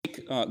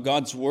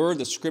God's Word,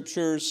 the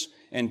Scriptures,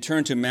 and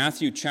turn to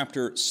Matthew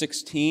chapter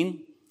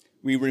 16.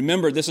 We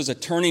remember this is a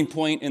turning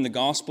point in the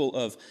Gospel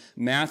of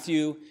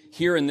Matthew.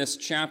 Here in this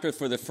chapter,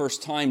 for the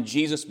first time,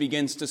 Jesus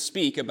begins to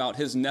speak about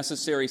his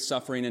necessary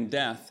suffering and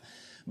death.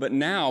 But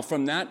now,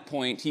 from that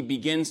point, he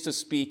begins to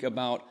speak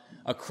about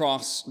a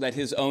cross that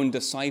his own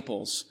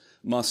disciples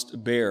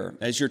must bear.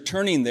 As you're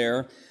turning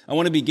there, I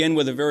want to begin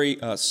with a very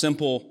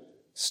simple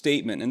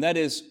statement, and that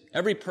is,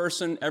 every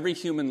person, every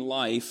human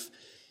life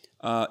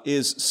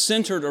is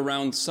centered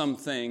around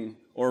something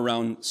or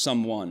around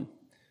someone.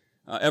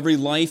 Every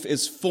life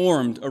is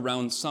formed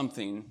around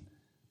something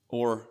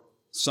or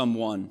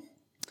someone.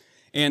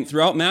 And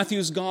throughout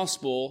Matthew's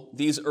gospel,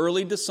 these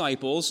early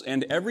disciples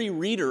and every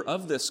reader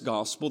of this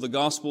gospel, the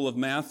Gospel of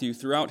Matthew,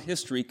 throughout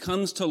history,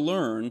 comes to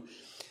learn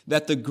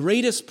that the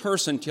greatest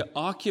person to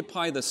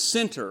occupy the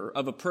center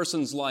of a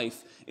person's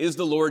life is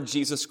the Lord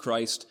Jesus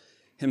Christ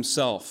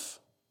himself.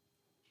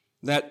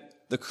 That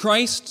the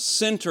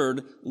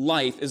Christ-centered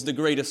life is the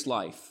greatest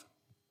life.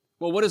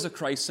 Well, what is a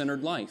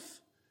Christ-centered life?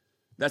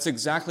 That's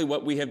exactly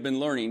what we have been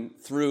learning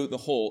through the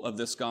whole of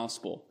this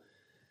gospel.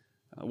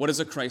 What is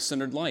a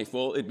Christ-centered life?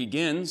 Well, it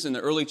begins in the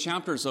early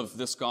chapters of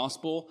this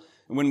gospel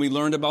when we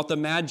learned about the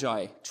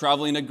Magi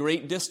traveling a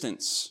great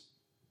distance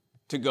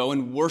to go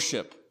and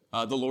worship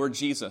the Lord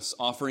Jesus,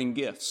 offering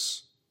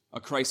gifts. A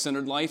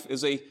Christ-centered life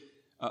is a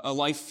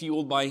life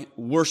fueled by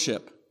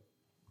worship.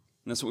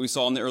 And that's what we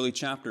saw in the early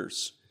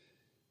chapters.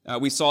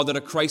 We saw that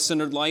a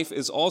Christ-centered life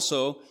is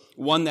also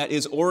one that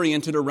is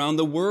oriented around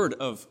the Word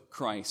of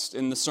Christ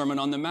in the Sermon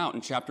on the Mount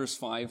in chapters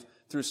 5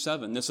 through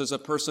 7. This is a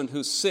person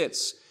who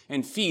sits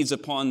and feeds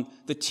upon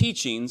the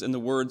teachings and the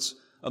words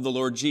of the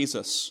Lord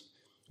Jesus.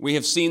 We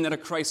have seen that a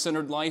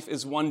Christ-centered life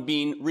is one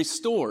being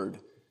restored.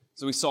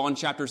 As we saw in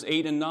chapters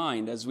 8 and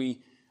 9, as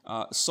we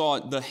saw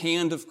the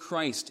hand of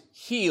Christ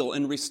heal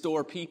and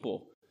restore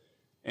people.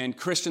 And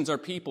Christians are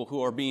people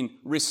who are being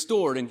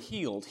restored and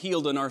healed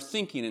in our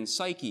thinking and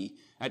psyche.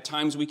 At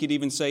times we could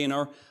even say in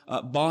our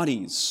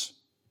bodies.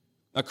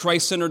 A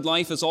Christ-centered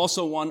life is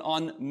also one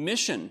on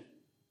mission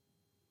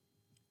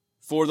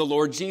for the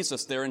Lord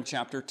Jesus there in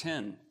chapter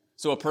 10.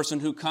 So a person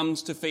who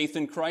comes to faith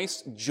in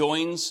Christ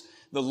joins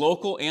the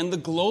local and the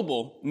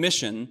global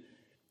mission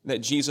that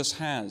Jesus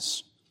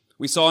has.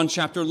 We saw in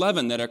chapter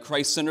 11 that a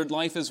Christ-centered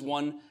life is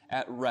one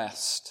at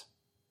rest.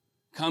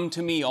 Come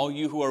to me, all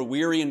you who are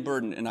weary and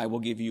burdened, and I will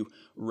give you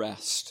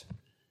rest.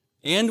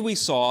 And we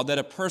saw that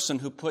a person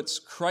who puts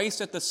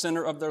Christ at the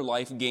center of their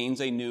life gains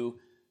a new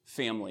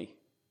family.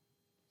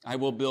 I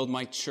will build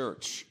my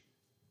church.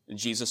 And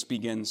Jesus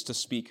begins to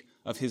speak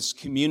of his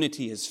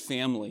community, his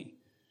family.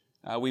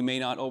 We may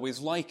not always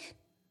like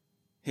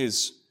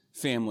his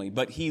family,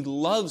 but he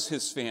loves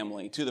his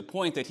family to the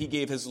point that he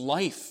gave his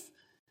life.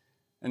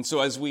 And so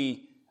as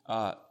we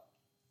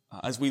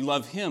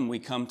love him, we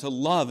come to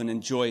love and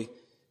enjoy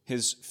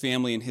his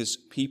family and his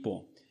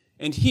people.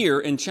 And here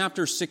in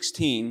chapter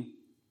 16,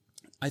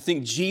 I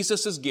think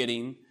Jesus is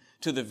getting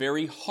to the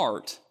very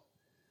heart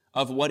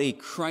of what a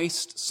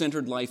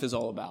Christ-centered life is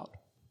all about.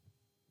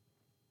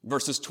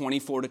 Verses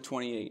 24 to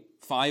 28,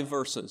 5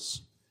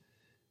 verses.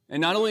 And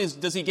not only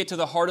does he get to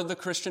the heart of the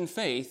Christian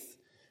faith,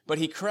 but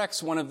he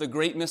corrects one of the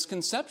great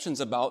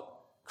misconceptions about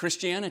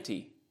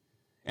Christianity.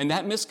 And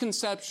that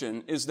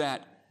misconception is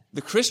that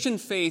the Christian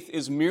faith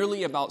is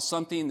merely about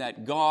something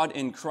that God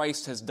in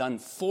Christ has done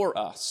for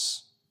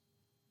us.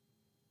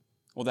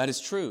 Well, that is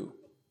true.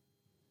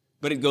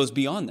 But it goes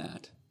beyond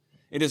that.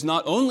 It is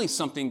not only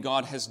something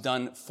God has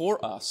done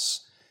for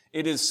us,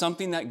 it is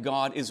something that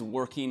God is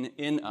working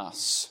in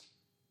us.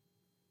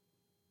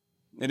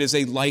 It is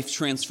a life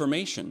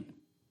transformation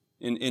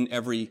in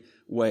every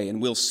way,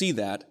 and we'll see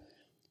that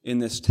in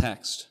this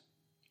text.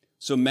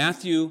 So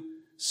Matthew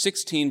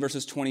 16,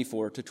 verses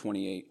 24 to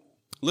 28.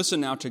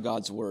 Listen now to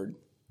God's word.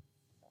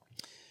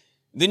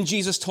 Then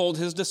Jesus told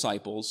his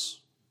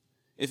disciples,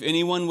 "If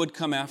anyone would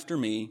come after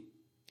me,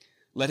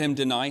 let him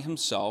deny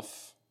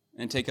himself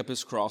and take up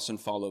his cross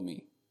and follow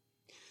me.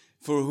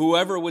 For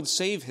whoever would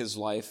save his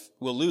life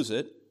will lose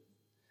it,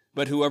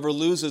 but whoever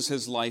loses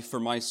his life for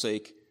my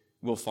sake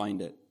will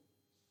find it.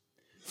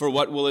 For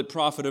what will it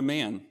profit a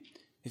man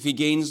if he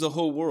gains the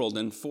whole world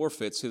and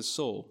forfeits his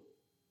soul?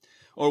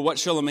 Or what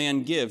shall a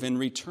man give in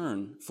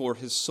return for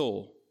his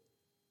soul?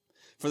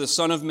 For the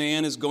Son of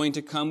Man is going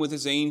to come with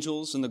his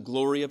angels in the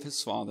glory of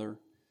his Father,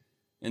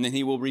 and then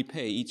he will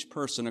repay each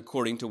person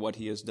according to what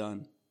he has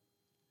done.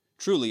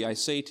 Truly, I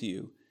say to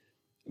you,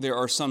 there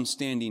are some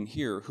standing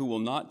here who will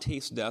not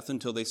taste death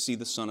until they see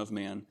the Son of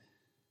Man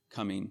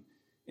coming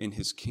in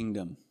his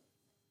kingdom."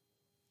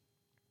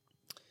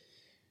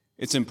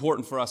 It's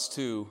important for us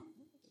to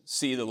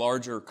see the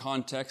larger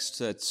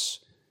context.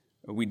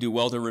 We do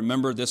well to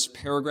remember this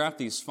paragraph,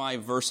 these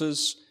 5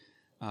 verses.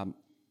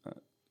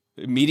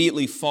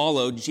 Immediately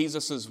follow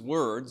Jesus'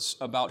 words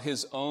about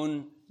his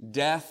own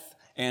death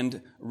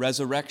and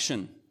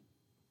resurrection.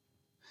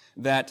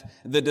 That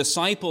the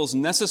disciples'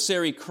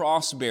 necessary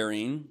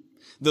cross-bearing,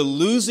 the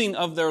losing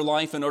of their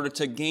life in order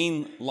to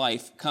gain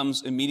life,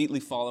 comes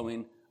immediately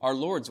following our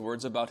Lord's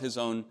words about his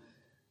own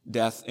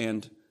death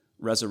and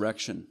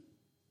resurrection.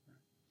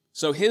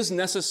 So his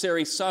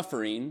necessary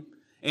suffering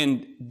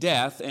and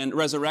death and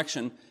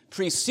resurrection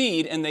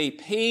precede and they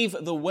pave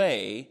the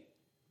way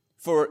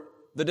for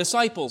the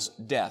disciples'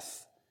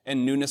 death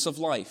and newness of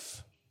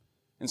life.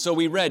 And so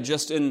we read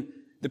just in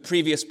the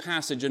previous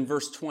passage in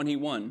verse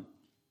 21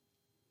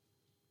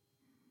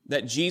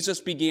 that Jesus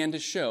began to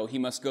show he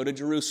must go to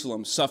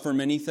Jerusalem, suffer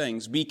many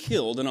things, be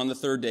killed, and on the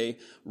third day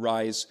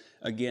rise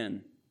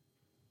again.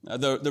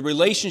 The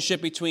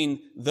relationship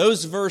between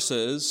those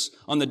verses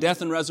on the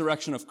death and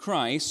resurrection of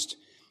Christ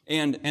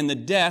and the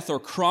death or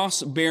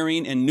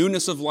cross-bearing and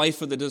newness of life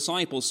for the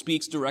disciples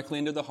speaks directly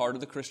into the heart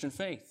of the Christian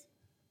faith.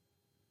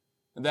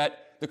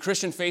 That the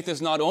Christian faith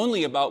is not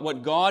only about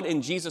what God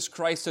in Jesus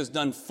Christ has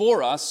done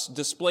for us,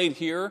 displayed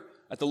here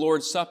at the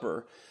Lord's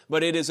Supper,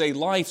 but it is a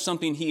life,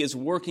 something He is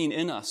working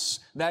in us.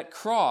 That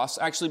cross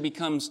actually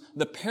becomes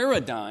the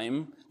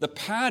paradigm, the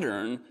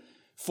pattern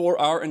for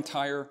our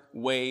entire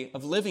way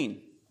of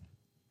living.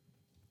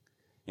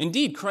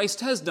 Indeed,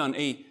 Christ has done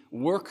a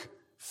work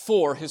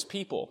for His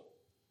people.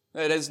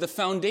 That is the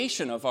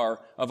foundation of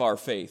our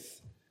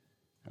faith.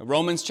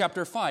 Romans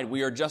chapter 5,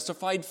 we are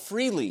justified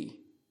freely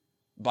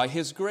by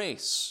His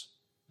grace.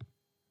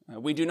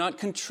 We do not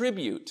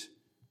contribute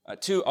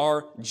to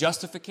our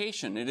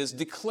justification. It is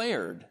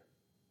declared.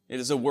 It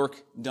is a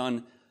work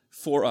done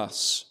for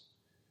us.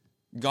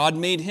 God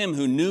made Him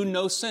who knew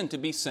no sin to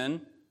be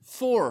sin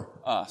for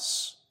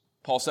us.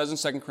 Paul says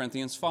in 2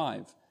 Corinthians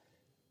 5.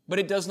 But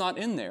it does not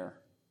end there.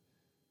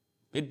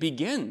 It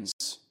begins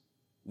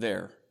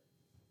there.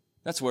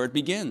 That's where it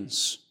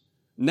begins.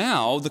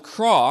 Now, the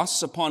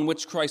cross upon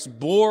which Christ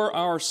bore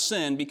our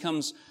sin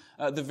becomes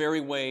the very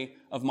way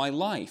of my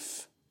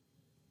life.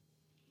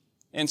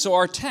 And so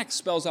our text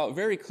spells out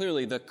very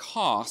clearly the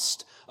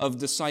cost of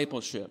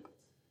discipleship.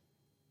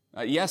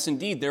 Yes,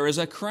 indeed, there is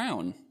a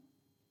crown.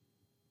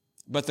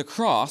 But the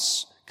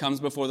cross comes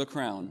before the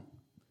crown.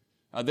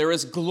 There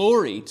is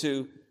glory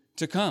to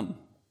come.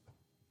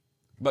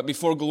 But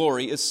before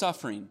glory is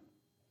suffering.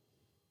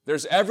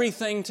 There's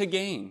everything to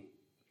gain.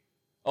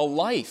 A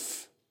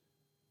life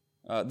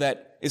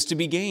that is to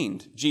be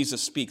gained,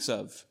 Jesus speaks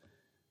of.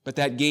 But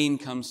that gain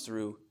comes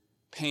through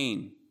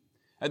pain.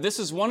 This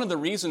is one of the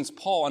reasons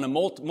Paul, on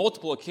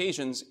multiple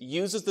occasions,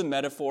 uses the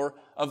metaphor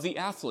of the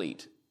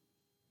athlete.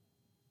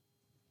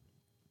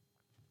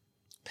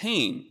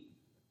 Pain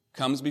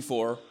comes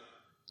before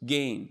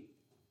gain.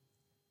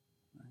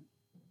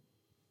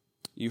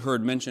 You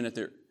heard mention at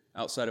the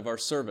outside of our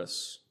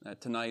service that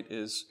tonight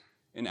is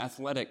an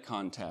athletic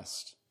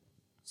contest.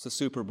 It's the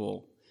Super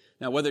Bowl.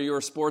 Now, whether you're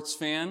a sports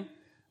fan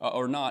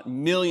or not,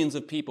 millions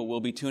of people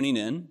will be tuning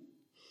in.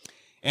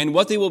 And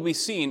what they will be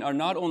seeing are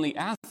not only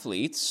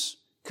athletes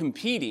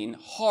competing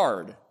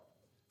hard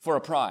for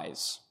a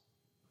prize.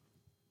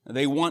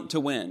 They want to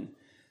win.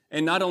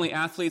 And not only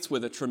athletes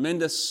with a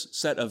tremendous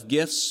set of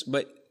gifts,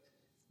 but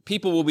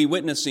people will be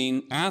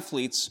witnessing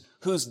athletes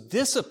whose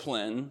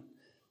discipline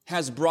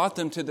has brought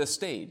them to this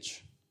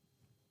stage.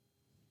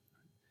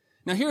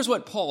 Now here's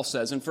what Paul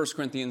says in 1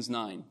 Corinthians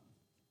 9.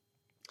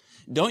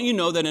 Don't you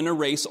know that in a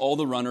race all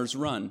the runners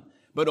run,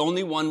 but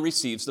only one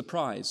receives the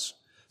prize?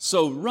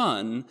 So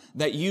run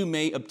that you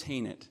may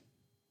obtain it.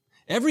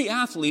 Every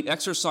athlete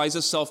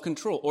exercises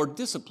self-control or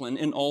discipline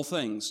in all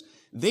things.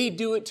 They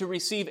do it to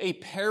receive a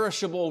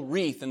perishable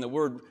wreath, and the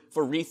word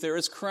for wreath there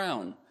is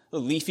crown, the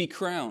leafy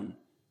crown,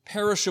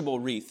 perishable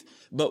wreath.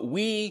 But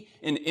we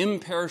an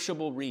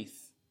imperishable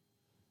wreath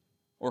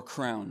or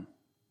crown.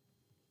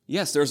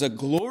 Yes, there's a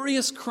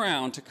glorious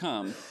crown to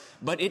come,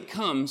 but it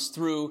comes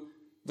through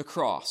the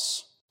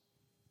cross.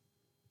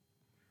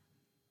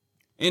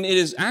 And it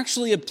is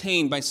actually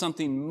obtained by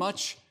something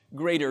much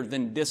greater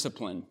than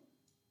discipline.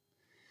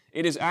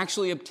 It is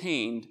actually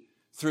obtained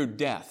through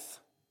death.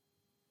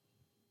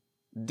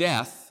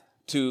 Death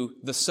to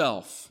the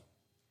self.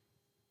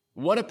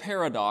 What a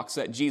paradox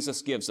that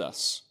Jesus gives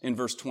us in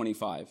verse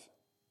 25.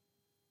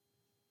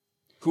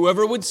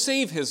 Whoever would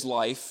save his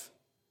life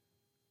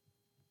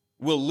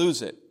will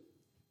lose it.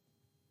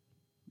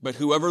 But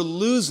whoever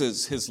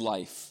loses his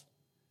life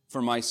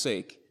for my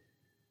sake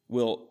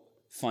will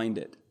find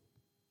it.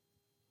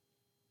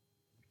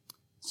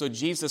 So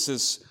Jesus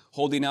is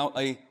holding out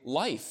a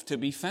life to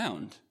be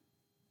found.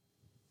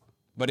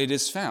 But it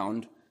is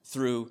found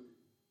through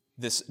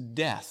this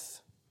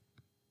death.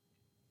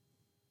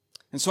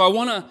 And so I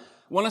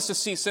want us to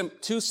see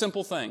two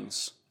simple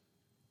things.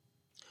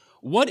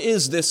 What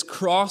is this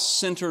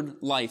cross-centered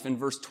life in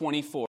verse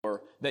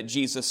 24 that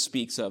Jesus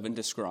speaks of and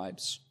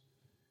describes?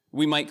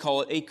 We might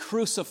call it a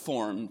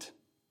cruciformed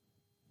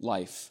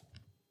life.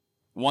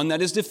 One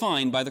that is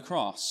defined by the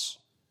cross.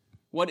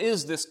 What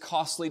is this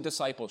costly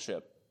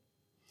discipleship?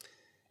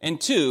 And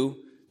two,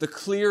 the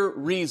clear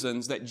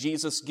reasons that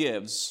Jesus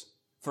gives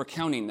for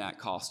counting that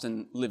cost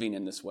and living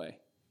in this way.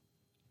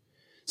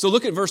 So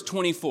look at verse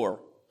 24.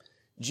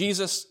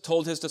 Jesus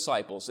told his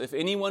disciples, if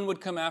anyone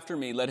would come after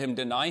me, let him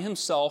deny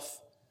himself,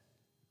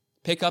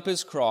 take up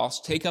his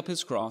cross,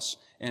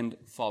 and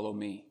follow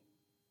me.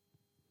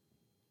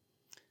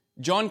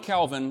 John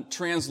Calvin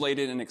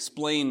translated and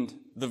explained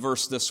the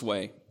verse this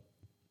way.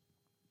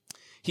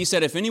 He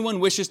said, if anyone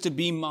wishes to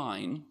be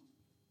mine,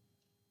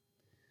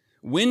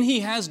 when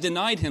he has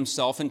denied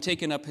himself and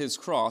taken up his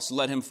cross,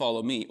 let him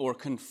follow me or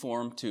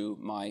conform to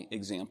my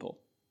example.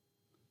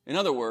 In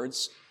other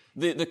words,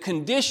 the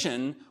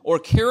condition or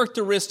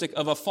characteristic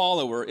of a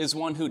follower is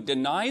one who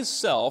denies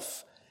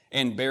self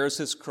and bears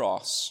his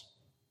cross.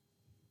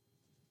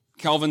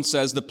 Calvin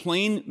says the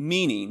plain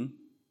meaning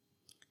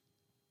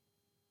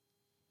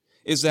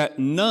is that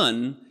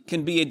none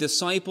can be a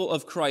disciple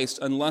of Christ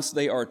unless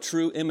they are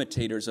true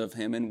imitators of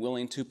him and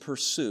willing to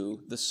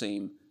pursue the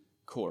same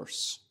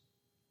course.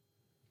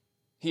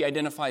 He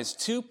identifies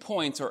 2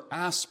 points or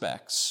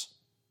aspects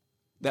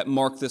that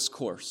mark this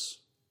course: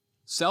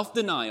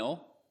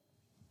 self-denial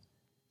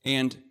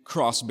and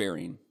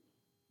cross-bearing.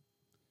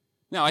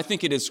 Now, I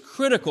think it is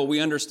critical we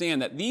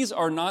understand that these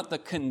are not the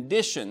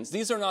conditions,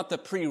 these are not the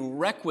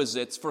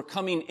prerequisites for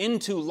coming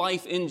into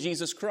life in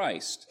Jesus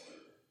Christ.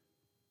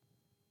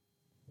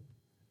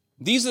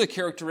 These are the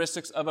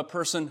characteristics of a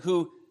person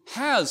who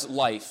has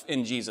life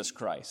in Jesus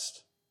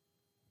Christ: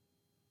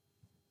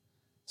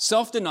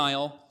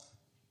 self-denial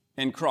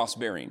and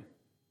cross-bearing.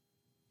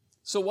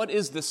 So what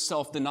is this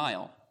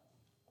self-denial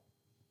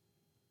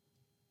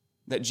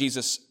that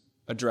Jesus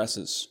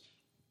addresses?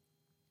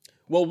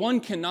 Well, one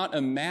cannot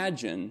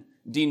imagine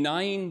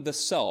denying the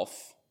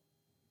self,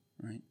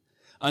 right,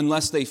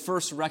 unless they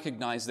first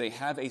recognize they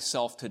have a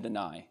self to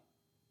deny.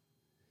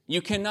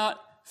 You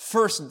cannot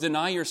first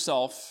deny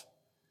yourself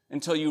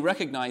until you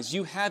recognize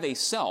you have a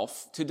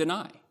self to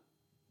deny.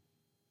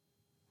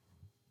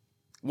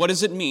 What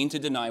does it mean to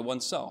deny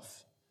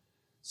oneself?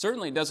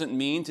 Certainly it doesn't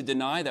mean to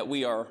deny that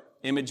we are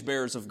image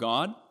bearers of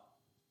God,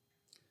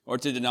 or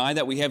to deny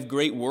that we have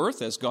great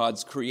worth as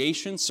God's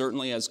creation,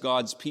 certainly as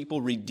God's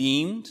people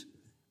redeemed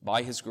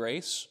by His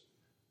grace.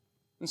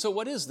 And so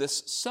what is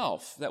this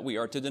self that we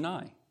are to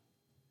deny?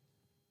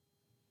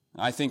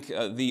 I think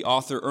the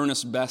author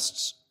Ernest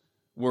Best's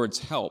words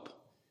help.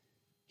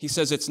 He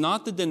says it's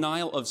not the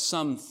denial of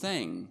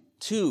something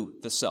to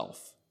the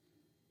self.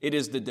 It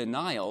is the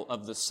denial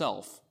of the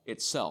self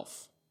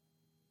itself.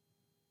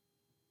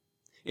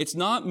 It's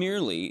not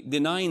merely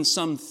denying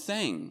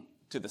something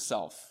to the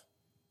self.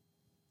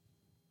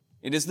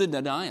 It is the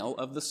denial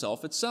of the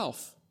self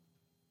itself.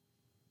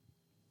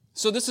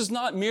 So this is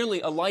not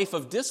merely a life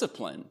of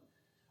discipline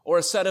or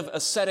a set of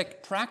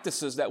ascetic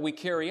practices that we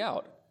carry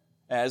out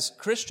as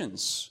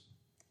Christians.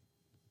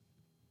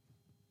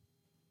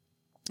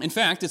 In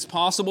fact, it's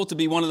possible to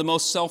be one of the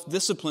most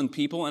self-disciplined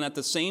people and at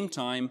the same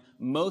time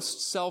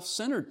most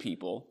self-centered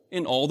people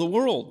in all the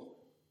world.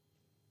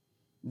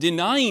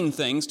 Denying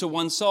things to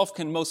oneself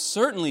can most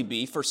certainly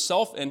be for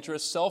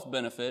self-interest,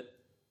 self-benefit,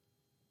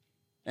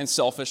 and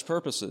selfish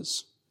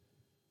purposes.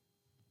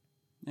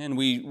 And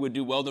we would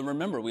do well to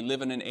remember, we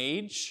live in an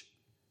age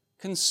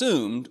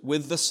consumed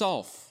with the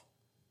self.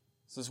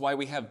 This is why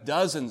we have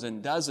dozens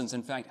and dozens,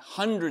 in fact,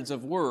 hundreds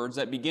of words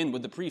that begin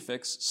with the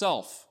prefix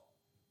self.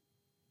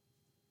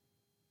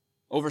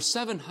 Over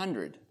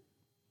 700.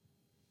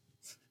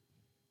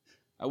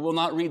 I will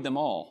not read them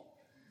all.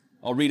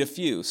 I'll read a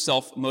few.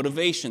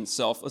 Self-motivation,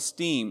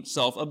 self-esteem,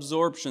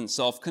 self-absorption,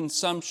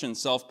 self-consumption,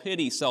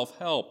 self-pity,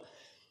 self-help,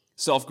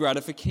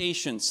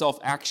 self-gratification,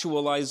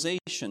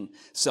 self-actualization,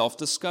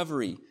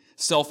 self-discovery,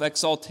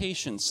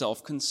 self-exaltation,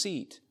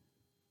 self-conceit.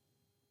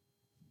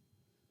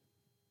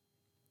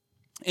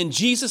 And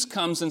Jesus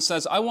comes and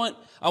says, I want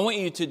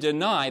you to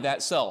deny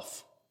that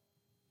self.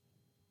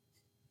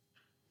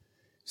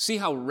 See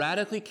how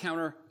radically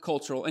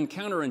countercultural and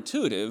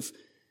counterintuitive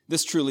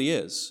this truly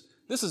is.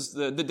 This is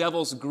the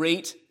devil's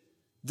great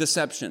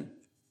deception.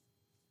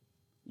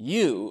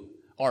 You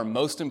are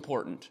most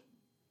important.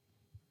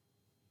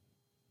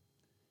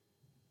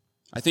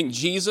 I think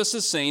Jesus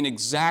is saying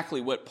exactly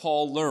what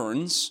Paul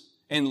learns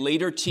and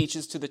later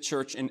teaches to the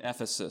church in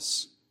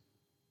Ephesus.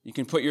 You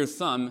can put your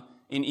thumb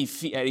at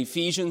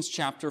Ephesians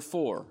chapter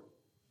 4.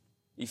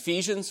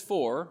 Ephesians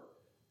 4,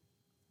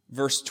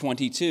 verse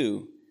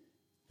 22.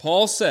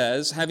 Paul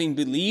says, having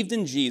believed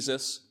in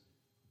Jesus,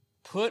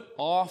 put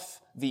off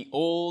the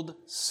old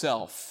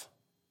self,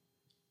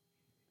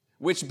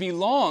 which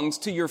belongs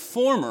to your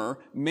former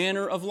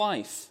manner of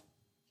life.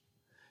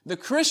 The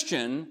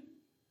Christian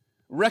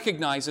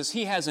recognizes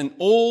he has an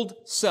old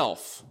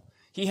self.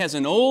 He has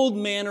an old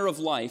manner of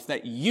life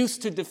that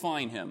used to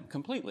define him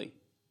completely.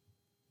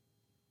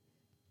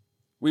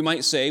 We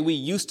might say we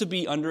used to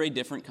be under a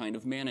different kind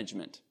of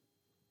management.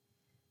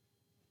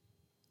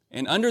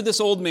 And under this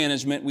old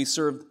management, we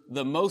served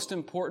the most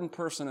important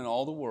person in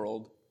all the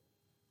world,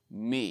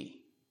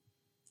 me.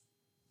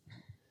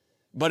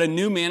 But a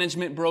new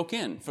management broke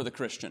in for the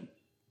Christian.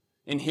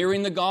 In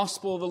hearing the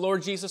gospel of the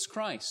Lord Jesus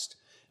Christ,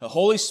 the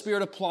Holy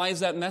Spirit applies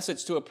that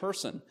message to a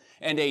person,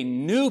 and a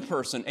new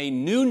person, a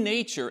new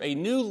nature, a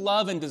new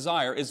love and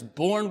desire is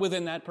born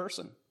within that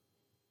person.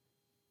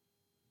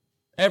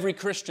 Every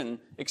Christian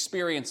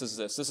experiences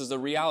this. This is the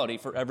reality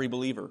for every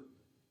believer.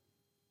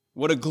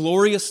 What a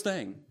glorious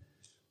thing.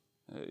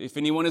 If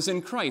anyone is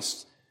in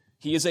Christ,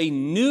 he is a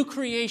new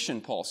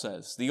creation, Paul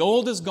says. The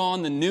old is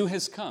gone, the new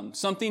has come.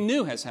 Something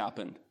new has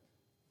happened.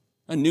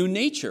 A new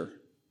nature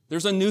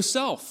There's a new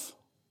self.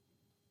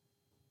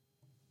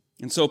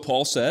 And so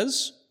Paul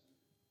says,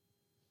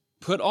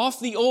 put off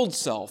the old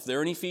self,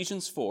 there in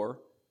Ephesians 4,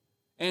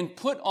 and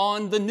put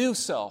on the new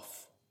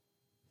self.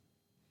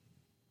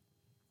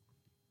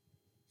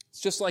 It's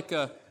just like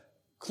a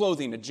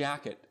clothing, a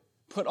jacket.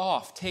 Put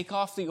off, take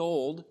off the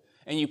old,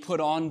 and you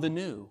put on the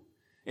new.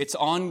 It's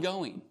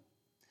ongoing.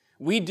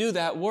 We do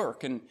that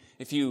work, and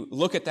if you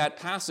look at that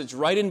passage,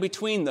 right in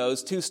between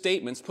those two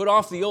statements, put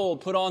off the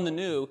old, put on the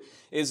new,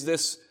 is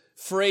this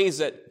phrase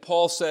that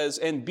Paul says,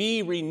 and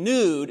be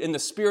renewed in the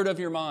spirit of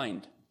your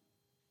mind.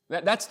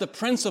 That's the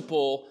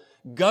principle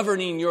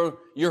governing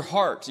your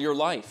heart, your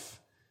life.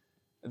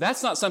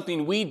 That's not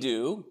something we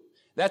do.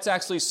 That's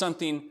actually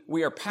something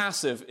we are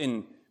passive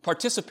in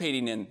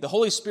participating in. The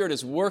Holy Spirit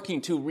is working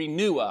to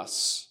renew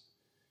us,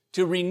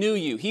 to renew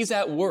you. He's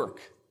at work.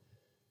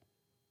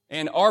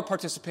 And our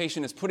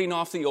participation is putting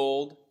off the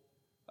old,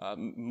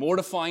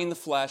 mortifying the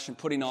flesh, and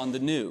putting on the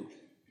new.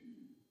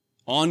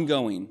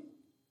 Ongoing.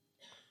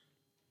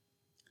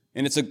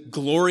 And it's a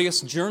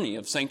glorious journey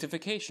of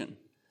sanctification.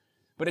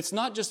 But it's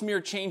not just mere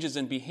changes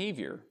in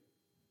behavior.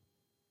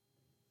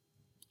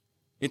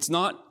 It's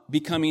not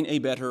becoming a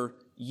better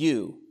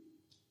you.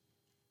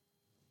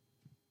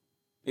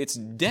 It's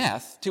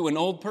death to an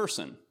old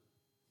person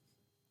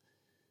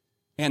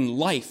and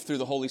life through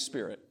the Holy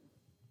Spirit.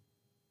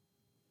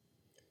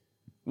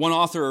 One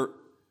author,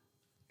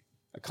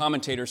 a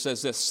commentator,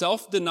 says this: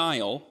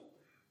 self-denial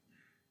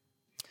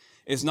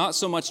is not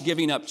so much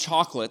giving up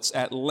chocolates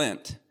at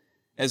Lent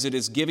as it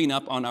is giving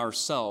up on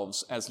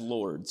ourselves as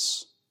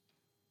lords.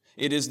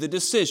 It is the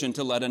decision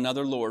to let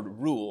another Lord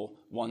rule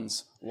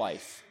one's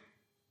life.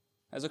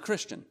 As a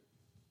Christian,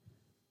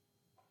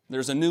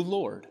 there's a new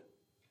Lord.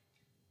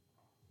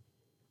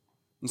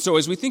 And so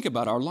as we think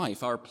about our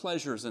life, our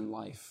pleasures in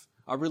life,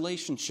 our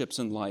relationships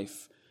in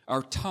life,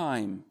 our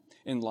time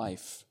in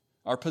life,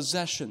 our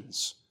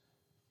possessions,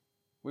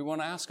 we want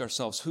to ask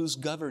ourselves, who's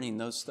governing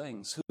those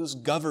things? Who's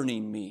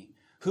governing me?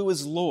 Who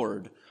is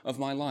Lord of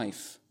my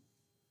life?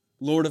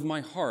 Lord of my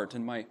heart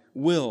and my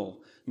will,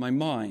 my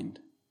mind?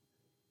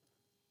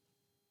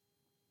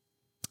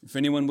 If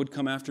anyone would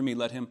come after me,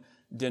 let him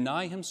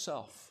deny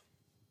himself.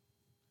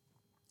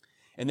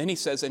 And then he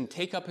says, and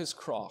take up his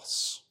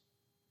cross.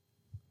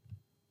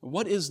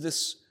 What is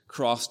this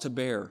cross to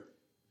bear?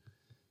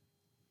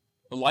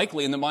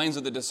 Likely in the minds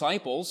of the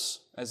disciples,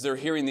 as they're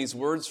hearing these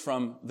words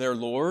from their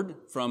Lord,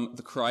 from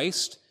the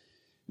Christ,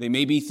 they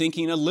may be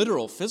thinking a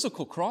literal,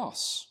 physical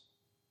cross.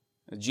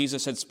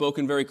 Jesus had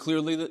spoken very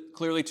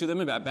clearly to them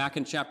about back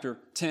in chapter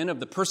 10 of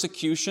the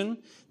persecution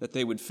that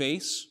they would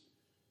face,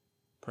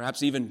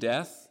 perhaps even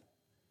death.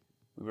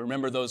 We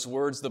remember those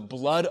words, the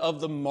blood of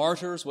the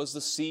martyrs was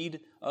the seed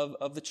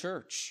of the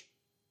church.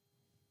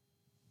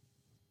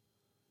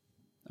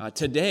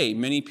 Today,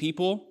 many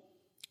people,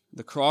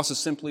 the cross is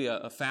simply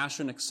a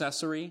fashion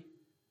accessory,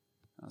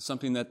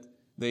 something that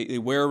they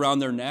wear around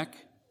their neck.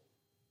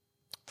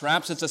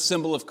 Perhaps it's a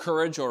symbol of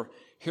courage or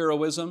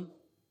heroism.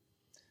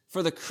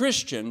 For the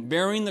Christian,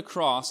 bearing the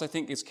cross, I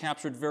think, is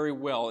captured very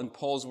well in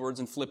Paul's words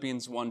in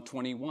Philippians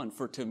 1:21.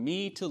 For to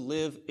me to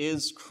live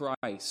is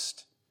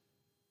Christ.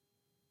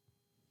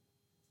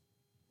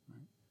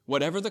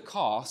 Whatever the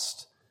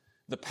cost,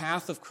 the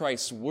path of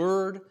Christ's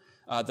word,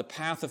 the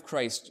path of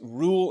Christ's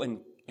rule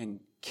and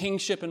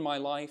kingship in my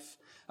life,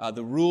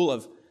 the rule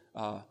of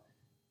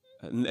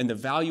and the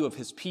value of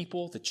his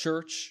people, the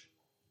church,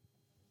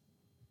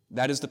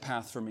 that is the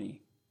path for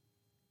me.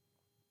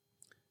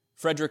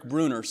 Frederick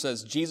Bruner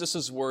says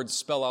Jesus' words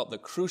spell out the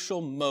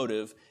crucial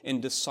motive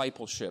in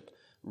discipleship,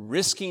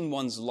 risking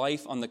one's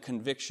life on the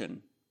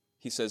conviction,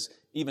 he says,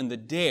 even the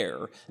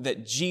dare,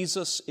 that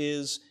Jesus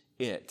is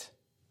it.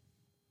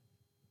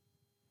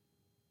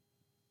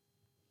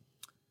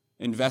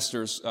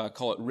 Investors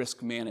call it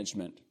risk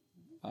management,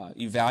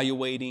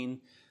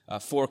 evaluating,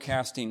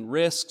 forecasting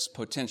risks,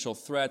 potential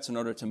threats in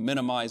order to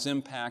minimize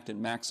impact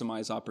and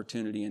maximize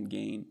opportunity and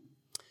gain.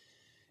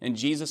 And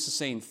Jesus is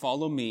saying,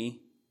 follow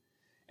me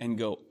and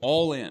go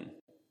all in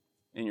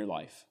your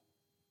life.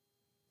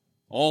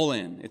 All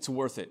in. It's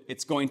worth it.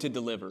 It's going to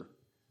deliver.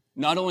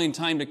 Not only in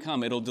time to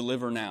come, it'll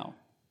deliver now.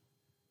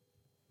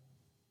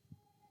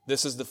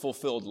 This is the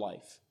fulfilled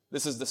life.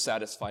 This is the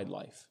satisfied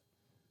life.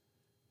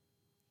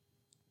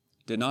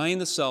 Denying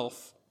the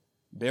self,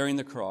 bearing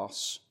the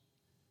cross.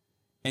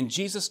 And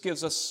Jesus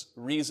gives us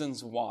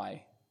reasons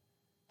why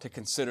to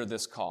consider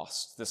this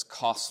cost, this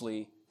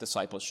costly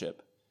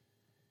discipleship.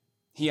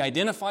 He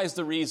identifies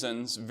the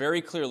reasons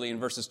very clearly in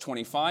verses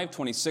 25,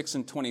 26,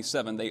 and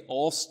 27. They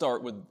all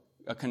start with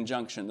a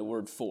conjunction, the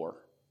word for,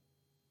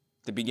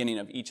 at the beginning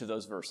of each of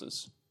those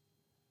verses.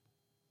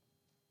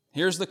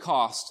 Here's the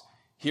cost.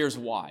 Here's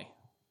why.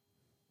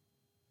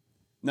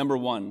 Number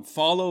one,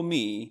 follow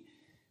me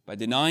by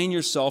denying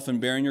yourself and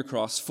bearing your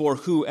cross, for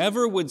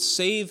whoever would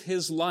save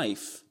his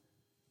life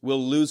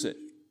will lose it.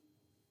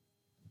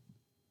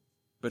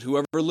 But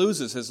whoever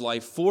loses his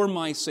life for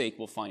my sake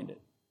will find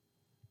it.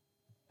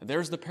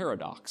 There's the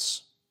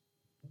paradox.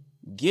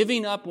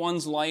 Giving up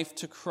one's life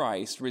to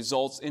Christ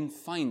results in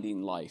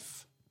finding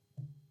life.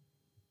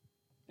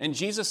 And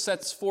Jesus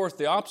sets forth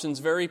the options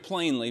very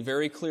plainly,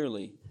 very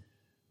clearly.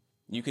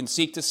 You can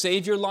seek to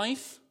save your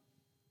life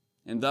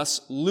and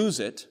thus lose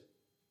it,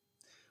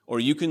 or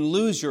you can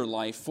lose your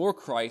life for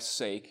Christ's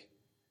sake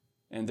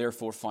and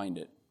therefore find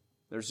it.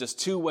 There's just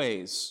two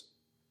ways.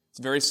 It's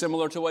very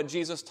similar to what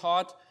Jesus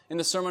taught in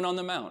the Sermon on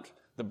the Mount.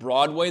 The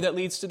broad way that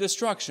leads to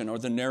destruction, or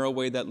the narrow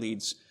way that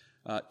leads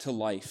to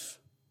life.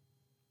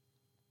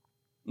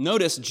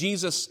 Notice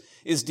Jesus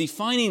is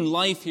defining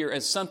life here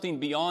as something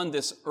beyond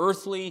this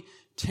earthly,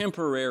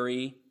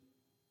 temporary,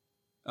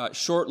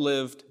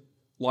 short-lived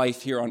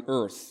life here on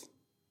earth.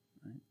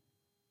 Right?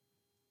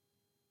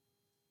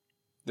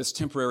 This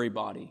temporary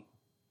body.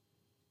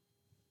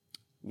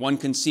 One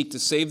can seek to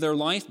save their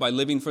life by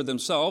living for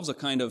themselves, a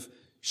kind of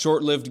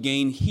short-lived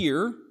gain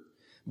here,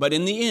 but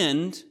in the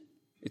end,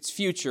 its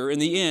future, in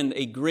the end,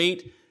 a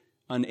great,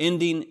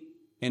 unending,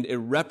 and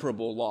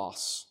irreparable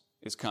loss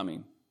is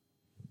coming.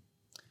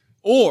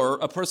 Or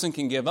a person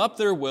can give up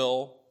their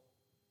will,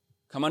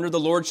 come under the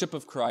lordship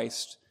of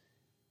Christ,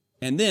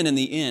 and then in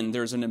the end,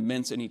 there's an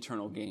immense and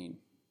eternal gain.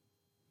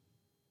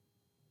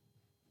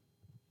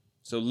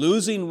 So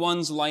losing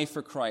one's life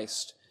for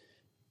Christ,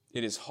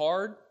 it is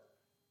hard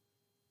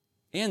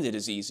and it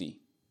is easy.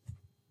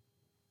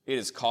 It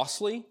is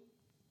costly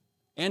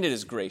and it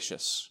is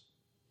gracious.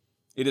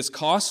 It is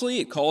costly.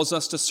 It calls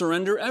us to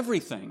surrender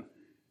everything.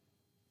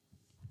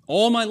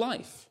 All my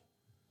life.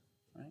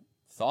 Right?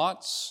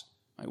 Thoughts,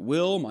 my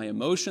will, my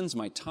emotions,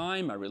 my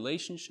time, my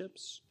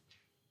relationships.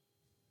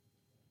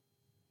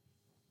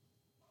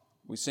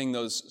 We sing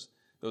those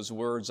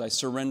words, I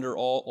surrender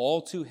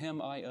all to Him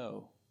I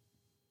owe.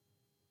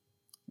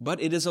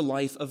 But it is a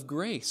life of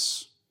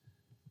grace,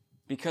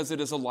 because it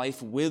is a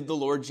life with the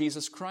Lord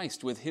Jesus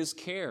Christ, with His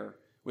care,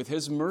 with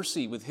His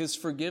mercy, with His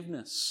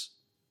forgiveness,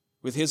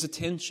 with His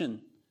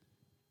attention.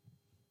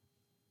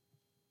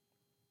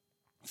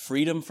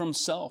 Freedom from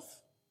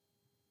self.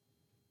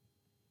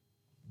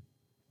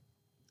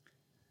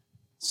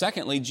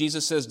 Secondly,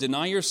 Jesus says,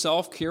 deny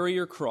yourself, carry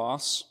your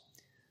cross,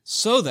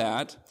 so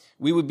that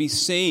we would be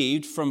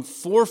saved from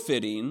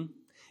forfeiting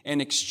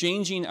and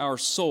exchanging our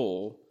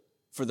soul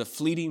for the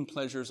fleeting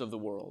pleasures of the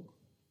world.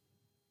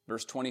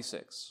 Verse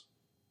 26.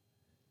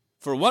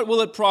 For what will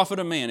it profit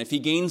a man if he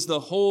gains the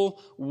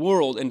whole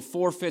world and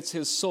forfeits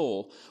his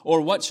soul?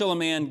 Or what shall a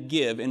man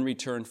give in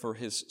return for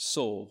his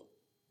soul?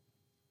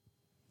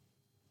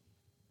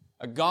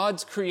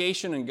 God's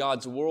creation and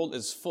God's world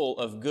is full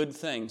of good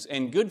things,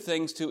 and good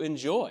things to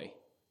enjoy.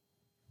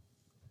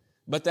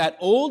 But that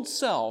old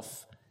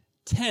self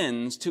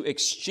tends to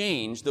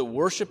exchange the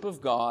worship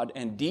of God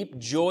and deep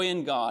joy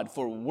in God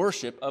for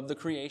worship of the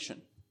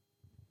creation.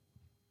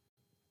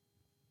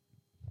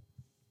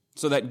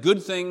 So that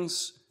good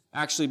things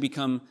actually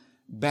become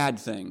bad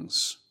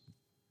things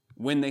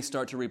when they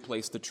start to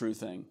replace the true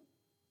thing.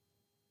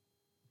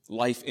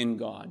 Life in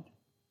God.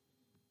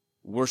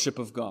 Worship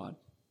of God.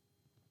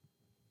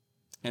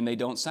 And they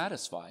don't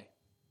satisfy.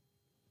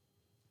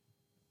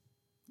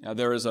 Now,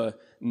 there is a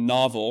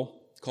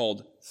novel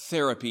called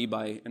Therapy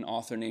by an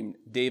author named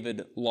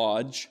David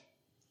Lodge.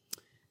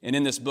 And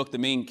in this book, the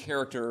main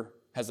character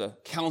has a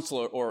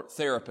counselor or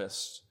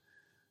therapist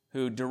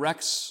who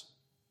directs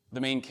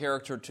the main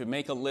character to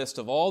make a list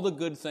of all the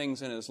good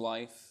things in his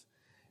life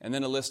and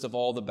then a list of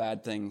all the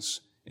bad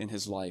things in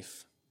his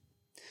life.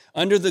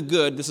 Under the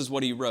good, this is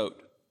what he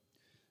wrote.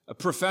 A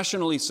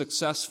professionally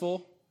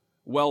successful,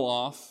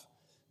 well-off,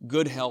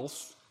 good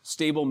health,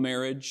 stable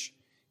marriage,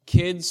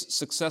 kids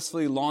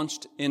successfully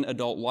launched in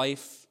adult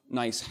life,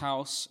 nice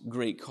house,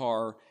 great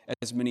car,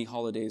 as many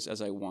holidays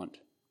as I want.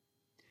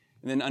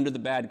 And then under the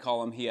bad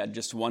column, he had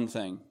just one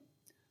thing.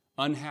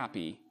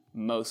 Unhappy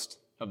most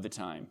of the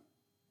time.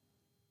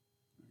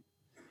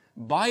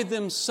 By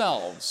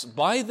themselves,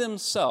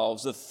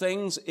 the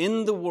things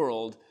in the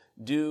world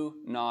do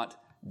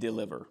not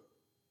deliver.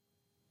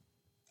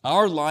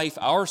 Our life,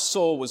 our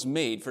soul was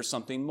made for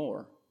something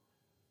more.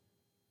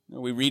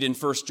 We read in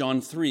 1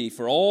 John 3,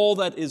 for all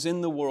that is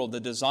in the world,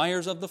 the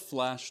desires of the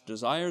flesh,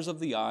 desires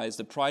of the eyes,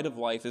 the pride of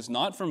life is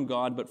not from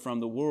God, but from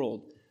the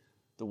world.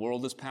 The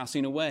world is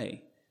passing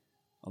away,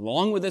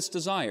 along with its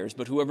desires,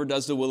 but whoever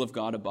does the will of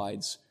God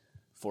abides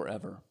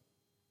forever.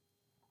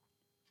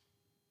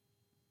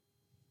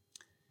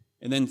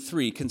 And then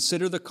 3,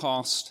 consider the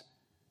cost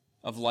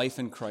of life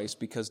in Christ,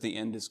 because the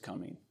end is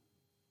coming.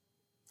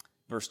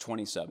 Verse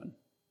 27,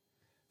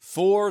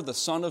 for the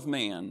Son of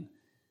Man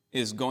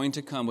is going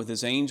to come with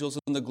His angels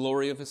in the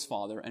glory of His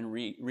Father and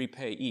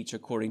repay each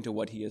according to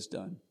what he has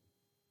done.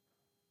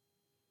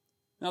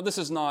 Now, this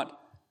is not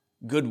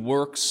good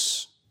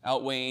works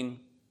outweighing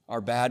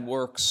our bad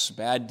works,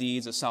 bad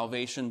deeds, a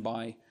salvation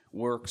by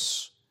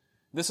works.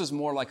 This is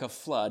more like a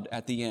flood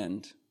at the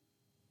end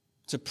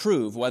to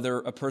prove whether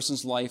a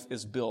person's life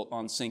is built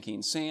on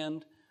sinking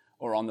sand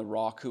or on the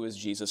rock who is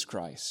Jesus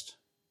Christ.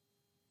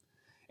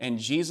 And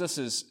Jesus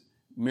is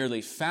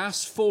merely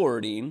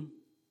fast-forwarding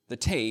the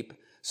tape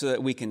so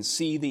that we can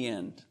see the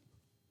end.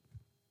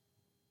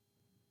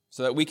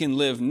 So that we can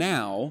live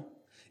now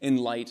in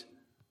light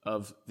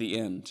of the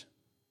end.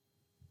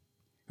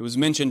 It was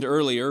mentioned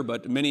earlier,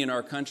 but many in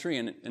our country,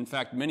 and in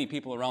fact many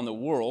people around the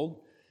world,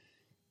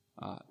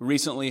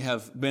 recently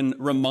have been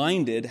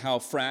reminded how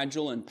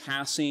fragile and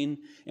passing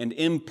and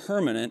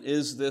impermanent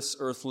is this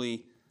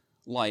earthly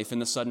life in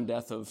the sudden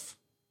death of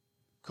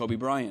Kobe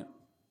Bryant.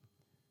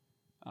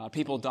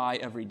 People die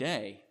every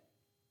day,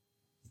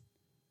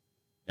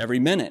 every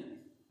minute.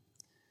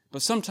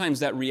 But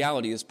sometimes that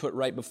reality is put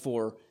right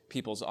before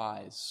people's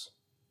eyes.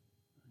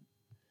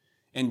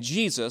 And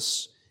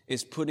Jesus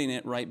is putting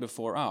it right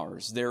before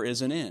ours. There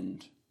is an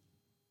end.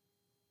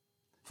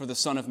 For the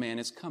Son of Man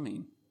is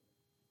coming.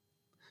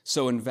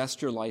 So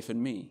invest your life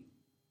in me.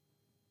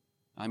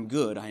 I'm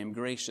good. I am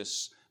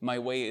gracious. My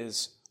way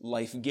is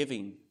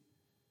life-giving.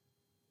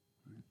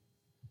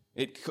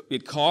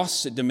 It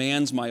costs, it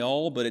demands my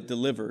all, but it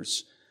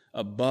delivers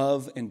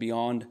above and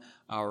beyond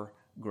our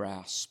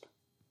grasp.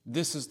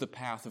 This is the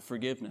path of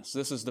forgiveness.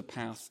 This is the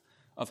path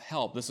of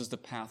help. This is the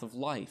path of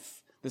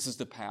life. This is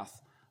the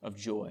path of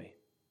joy.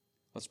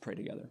 Let's pray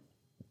together.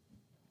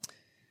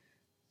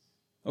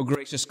 Oh,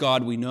 gracious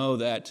God, we know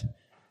that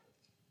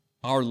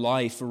our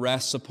life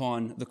rests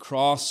upon the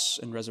cross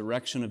and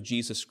resurrection of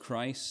Jesus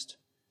Christ.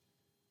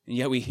 And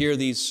yet we hear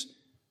these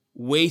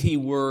weighty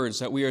words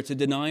that we are to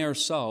deny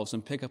ourselves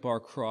and pick up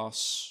our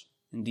cross,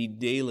 indeed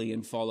daily,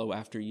 and follow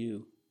after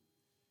you.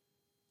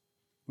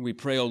 We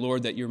pray, O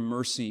Lord, that your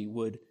mercy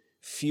would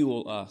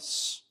fuel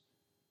us,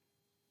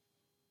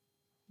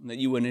 and that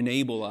you would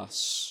enable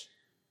us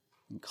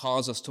and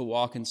cause us to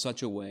walk in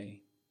such a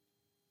way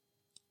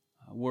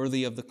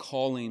worthy of the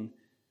calling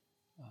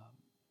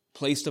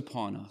placed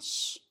upon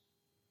us.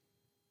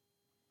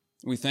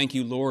 We thank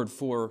you, Lord,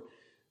 for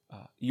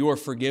your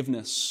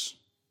forgiveness,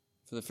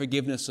 for the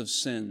forgiveness of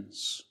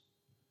sins,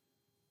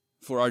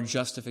 for our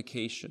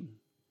justification.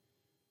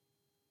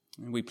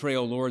 And we pray,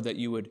 O Lord, that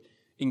you would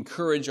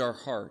encourage our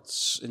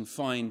hearts and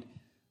find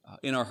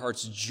in our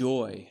hearts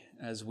joy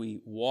as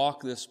we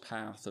walk this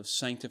path of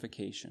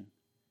sanctification.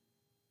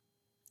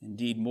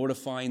 Indeed,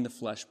 mortifying the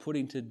flesh,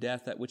 putting to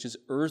death that which is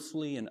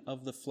earthly and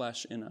of the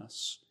flesh in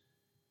us,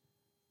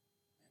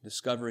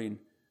 discovering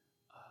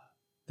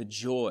the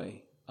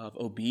joy of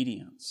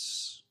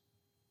obedience.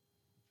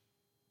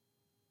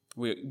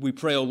 We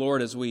pray, O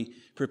Lord, as we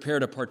prepare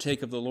to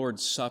partake of the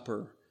Lord's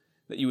Supper,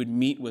 that you would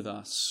meet with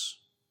us,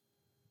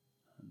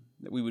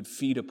 that we would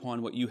feed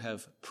upon what you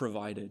have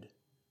provided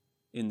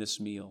in this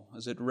meal,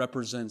 as it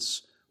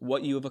represents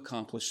what you have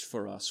accomplished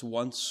for us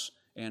once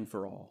and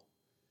for all.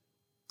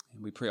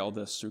 And we pray all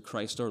this through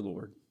Christ our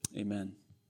Lord. Amen.